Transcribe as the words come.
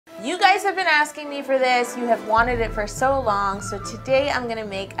You guys have been asking me for this. You have wanted it for so long. So today I'm gonna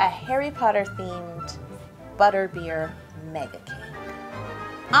make a Harry Potter themed butterbeer mega cake.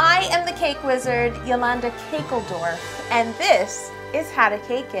 I am the cake wizard, Yolanda Gampp, and this is how to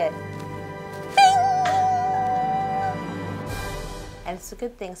cake it. Bing! And it's a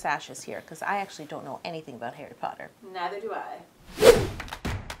good thing Sasha's here because I actually don't know anything about Harry Potter. Neither do I.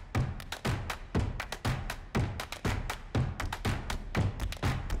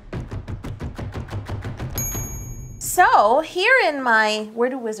 So here in my, where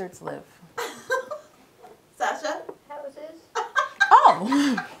do wizards live? Sasha? Houses.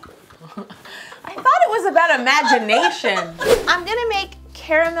 Oh, I thought it was about imagination. I'm gonna make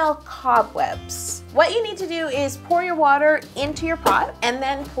caramel cobwebs. What you need to do is pour your water into your pot and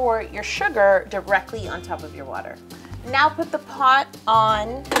then pour your sugar directly on top of your water. Now put the pot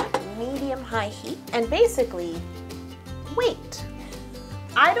on medium-high heat and basically wait.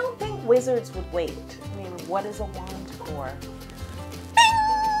 I don't think wizards would wait. I mean, what is a wand for?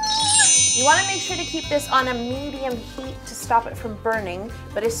 You want to make sure to keep this on a medium heat to stop it from burning,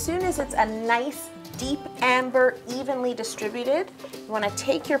 but as soon as it's a nice deep amber, evenly distributed, you want to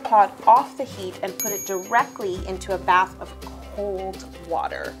take your pot off the heat and put it directly into a bath of cold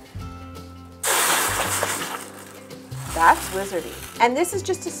water. That's wizardy. And this is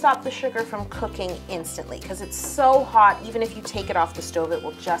just to stop the sugar from cooking instantly because it's so hot, even if you take it off the stove, it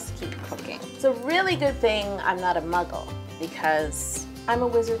will just keep cooking. It's a really good thing I'm not a muggle because I'm a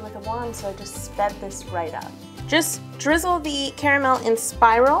wizard with a wand, so I just sped this right up. Just drizzle the caramel in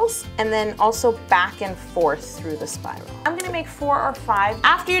spirals and then also back and forth through the spiral. I'm gonna make 4 or 5.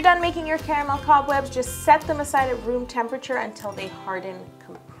 After you're done making your caramel cobwebs, just set them aside at room temperature until they harden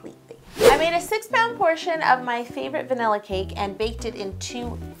completely. I made a 6-pound portion of my favorite vanilla cake and baked it in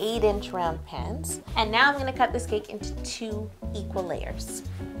 2 8-inch round pans. And now I'm gonna cut this cake into 2 equal layers.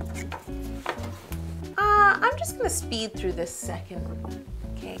 I'm just gonna speed through this second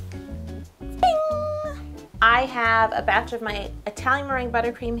cake. Bing! I have a batch of my Italian meringue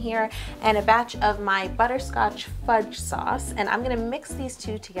buttercream here and a batch of my butterscotch fudge sauce, and I'm gonna mix these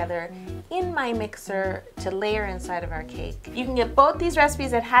two together in my mixer to layer inside of our cake. You can get both these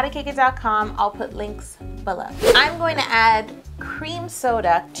recipes at howtocakeit.com. I'll put links below. I'm going to add cream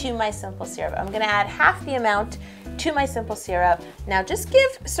soda to my simple syrup. I'm gonna add half the amount to my simple syrup. Now just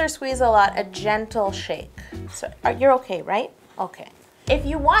give Sir Squeeze-a-Lot a gentle shake. So you're okay, right? Okay. If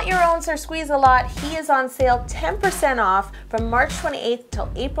you want your own Sir Squeeze-a-Lot, he is on sale 10% off from March 28th till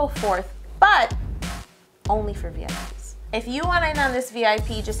April 4th, but only for VIPs. If you want in on this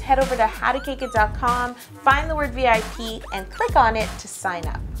VIP, just head over to howtocakeit.com, find the word VIP, and click on it to sign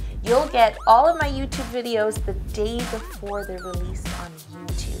up. You'll get all of my YouTube videos the day before they're released on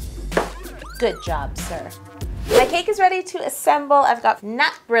YouTube. Good job, sir. My cake is ready to assemble. I've got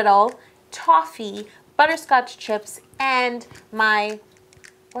nut brittle, toffee, butterscotch chips, and my,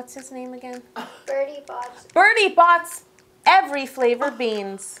 what's his name again? Birdie Bots. Birdie Bots every flavor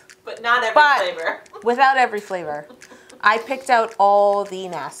beans. But not every flavor. Without every flavor. I picked out all the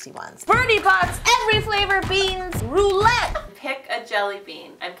nasty ones. Birdie Bots every flavor beans roulette. Pick a jelly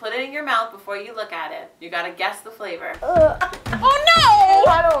bean and put it in your mouth before you look at it. You gotta guess the flavor. Oh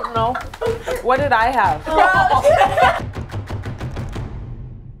no! I don't know. What did I have?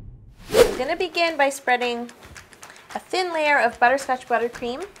 I'm gonna begin by spreading a thin layer of butterscotch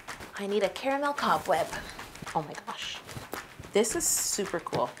buttercream. I need a caramel cobweb. Oh my gosh. This is super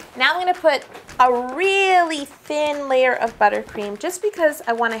cool. Now I'm gonna put a really thin layer of buttercream just because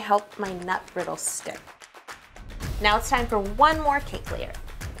I wanna help my nut brittle stick. Now it's time for one more cake layer.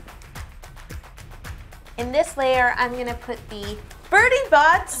 In this layer, I'm gonna put the Birdie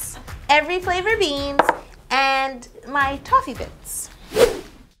Bots, every flavor beans, and my toffee bits.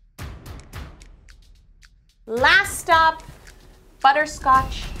 Last stop,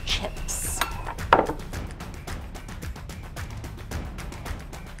 butterscotch chips.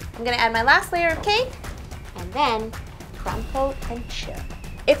 I'm gonna add my last layer of cake and then crumb coat and chip.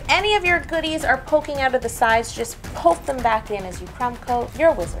 If any of your goodies are poking out of the sides, just poke them back in as you crumb coat. You're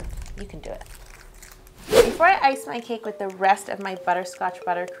a wizard, you can do it. Before I ice my cake with the rest of my butterscotch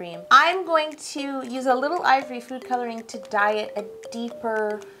buttercream, I'm going to use a little ivory food coloring to dye it a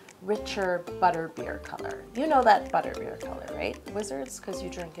deeper, richer butterbeer color. You know that butterbeer color, right? Wizards, because you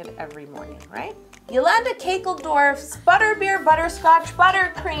drink it every morning, right? Yolanda Gampp's Butterbeer Butterscotch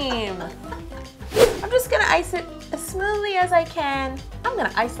Buttercream. I'm just gonna ice it as smoothly as I can. I'm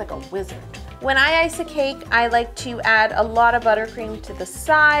gonna ice like a wizard. When I ice a cake, I like to add a lot of buttercream to the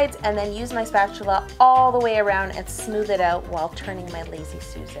sides and then use my spatula all the way around and smooth it out while turning my Lazy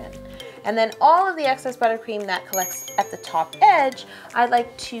Susan. And then all of the excess buttercream that collects at the top edge, I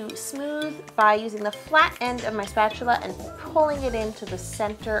like to smooth by using the flat end of my spatula and pulling it into the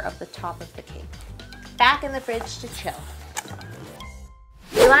center of the top of the cake. Back in the fridge to chill.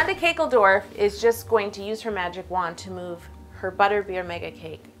 Yolanda Gampp is just going to use her magic wand to move her Butterbeer mega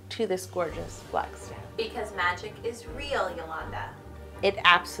cake to this gorgeous black stand. Because magic is real, Yolanda. It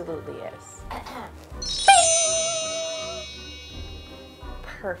absolutely is.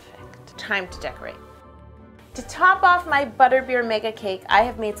 Perfect. Time to decorate. To top off my Butterbeer mega cake, I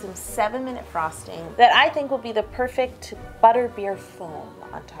have made some 7-minute frosting that I think will be the perfect Butterbeer foam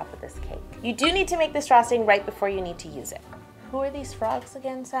on top of this cake. You do need to make this frosting right before you need to use it. Who are these frogs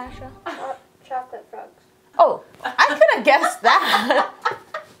again, Sasha? Chocolate frogs. Oh, I could have guessed that.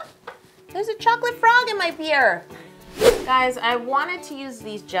 There's a chocolate frog in my beer. Guys, I wanted to use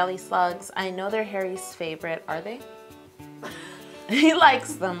these jelly slugs. I know they're Harry's favorite. Are they? He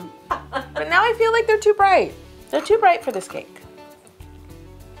likes them. But now I feel like they're too bright. They're too bright for this cake.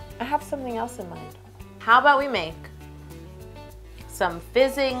 I have something else in mind. How about we make some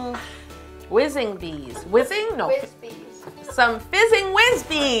fizzing whizzing bees? Whizzing? No. Whiz bees. Some fizzing whiz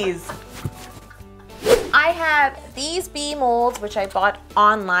bees. I have these bee molds, which I bought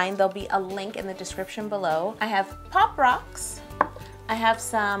online. There'll be a link in the description below. I have pop rocks. I have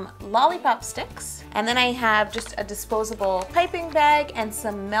some lollipop sticks. And then I have just a disposable piping bag and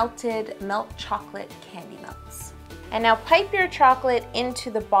some melted milk chocolate candy melts. And now pipe your chocolate into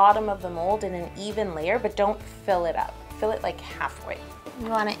the bottom of the mold in an even layer, but don't fill it up. Fill it like halfway. You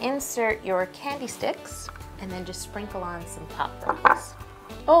want to insert your candy sticks and then just sprinkle on some pop rocks.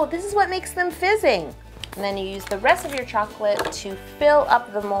 Oh, this is what makes them fizzing. And then you use the rest of your chocolate to fill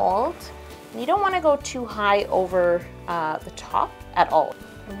up the mold. And you don't want to go too high over the top at all.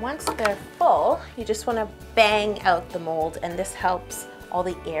 And once they're full, you just want to bang out the mold, and this helps all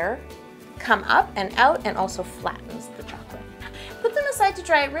the air come up and out and also flattens the chocolate. Put them aside to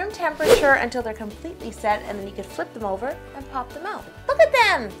dry at room temperature until they're completely set, and then you can flip them over and pop them out. Look at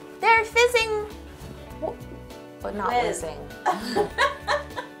them! They're fizzing, but not whizzing.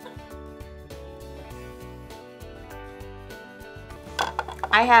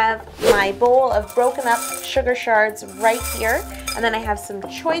 I have my bowl of broken up sugar shards right here, and then I have some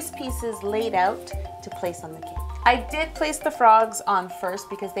choice pieces laid out to place on the cake. I did place the frogs on first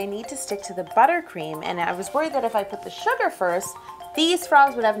because they need to stick to the buttercream, and I was worried that if I put the sugar first, these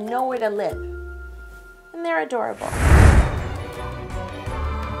frogs would have nowhere to live. And they're adorable.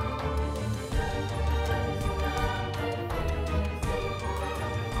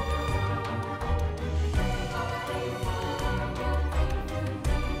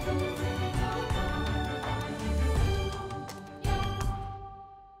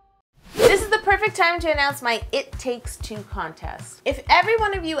 Perfect time to announce my It Takes Two contest. If every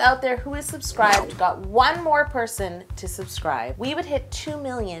one of you out there who is subscribed got one more person to subscribe, we would hit 2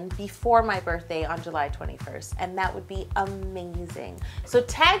 million before my birthday on July 21st, and that would be amazing. So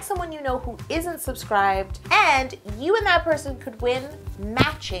tag someone you know who isn't subscribed, and you and that person could win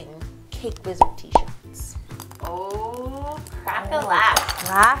matching Cake Wizard t-shirts. Oh, crack-a-lack.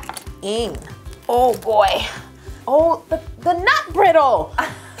 Cracking. Oh boy. Oh, the nut brittle.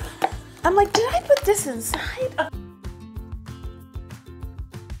 I'm like, did I put this inside?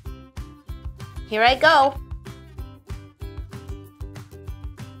 Here I go.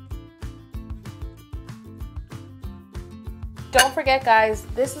 Don't forget, guys,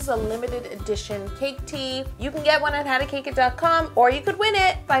 this is a limited edition cake tee. You can get one at howtocakeit.com, or you could win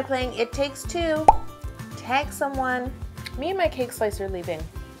it by playing It Takes Two. Tag someone. Me and my cake slicer are leaving.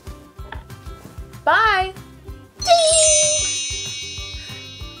 Bye.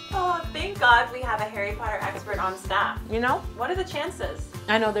 Oh, thank God we have a Harry Potter expert on staff. You know? What are the chances?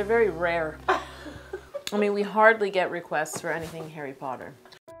 I know, they're very rare. I mean, we hardly get requests for anything Harry Potter.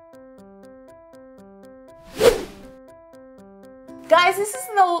 Guys, this is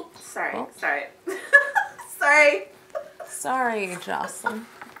the... Sorry, oh. sorry. Sorry. Sorry, Jocelyn.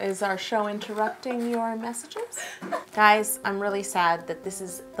 Is our show interrupting your messages? Guys, I'm really sad that this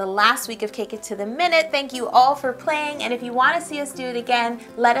is the last week of Cake It to the Minute. Thank you all for playing, and if you want to see us do it again,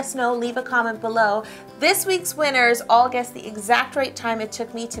 let us know, leave a comment below. This week's winners all guessed the exact right time it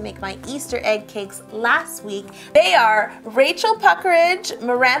took me to make my Easter egg cakes last week. They are Rachel Puckeridge,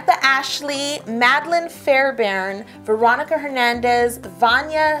 Marantha Ashley, Madeline Fairbairn, Veronica Hernandez,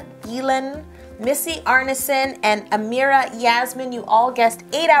 Vanya Gielan, Missy Arneson, and Amira Yasmin. You all guessed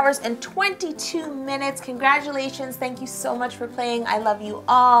 8 hours and 22 minutes. Congratulations. Thank you so much for playing. I love you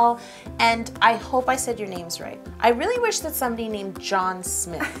all. And I hope I said your names right. I really wish that somebody named John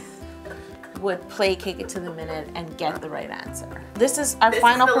Smith would placate it to the minute and get the right answer. This is our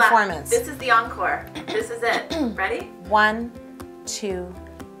final performance. This is the encore. This is it. Ready? 1, 2,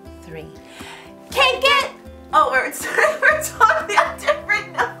 3. Cake it! Oh, we're totally on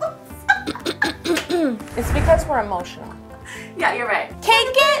different notes. It's because we're emotional. Yeah, you're right.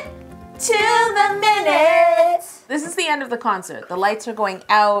 Cake it to the minute. This is the end of the concert. The lights are going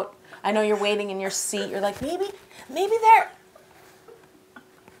out. I know you're waiting in your seat. You're like, maybe they're...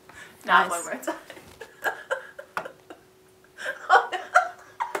 Not Nice. one more time.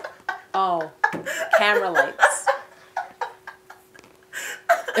 Oh, camera lights.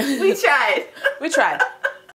 We tried. We tried.